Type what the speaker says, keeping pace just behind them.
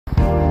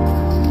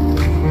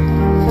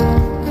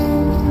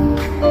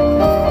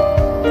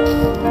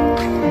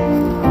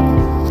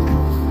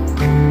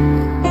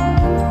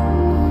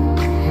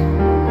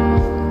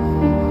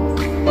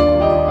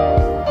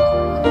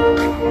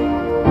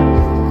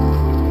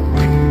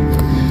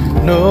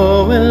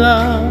fall in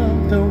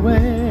love the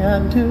way I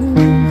do.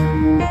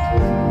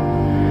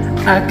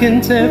 I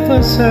can say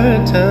for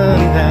certain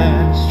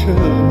that's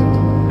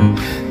true.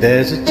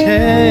 There's a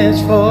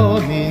chance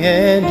for me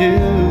and you.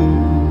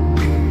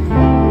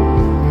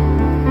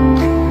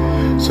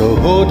 So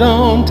hold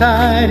on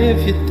tight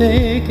if you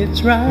think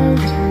it's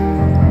right,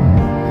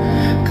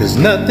 'cause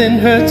nothing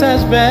hurts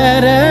as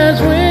bad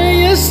as when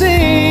you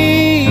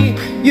see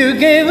you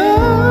gave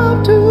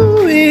up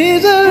too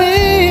easily.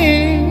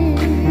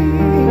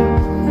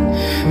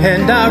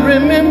 And I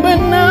remember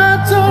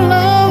not so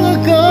long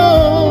ago,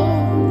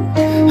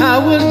 I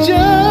was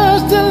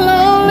just a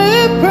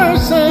lonely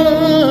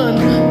person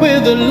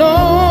with a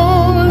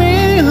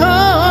lonely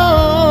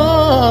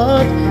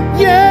heart.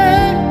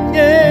 Yeah,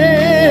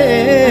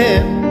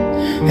 yeah.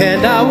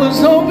 And I was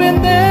hoping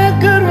there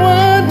could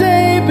one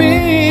day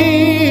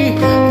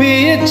be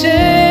a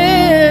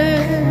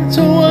chance,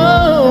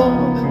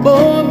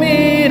 for me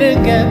to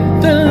get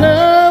the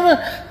love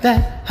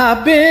that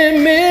I've been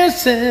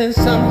missing.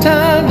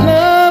 Sometimes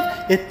love,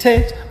 it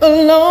takes a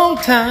long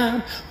time.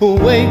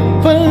 Wait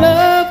for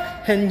love,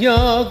 and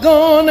you're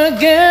gonna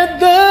get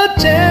the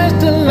chance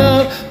to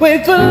love.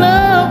 Wait for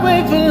love,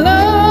 wait for love.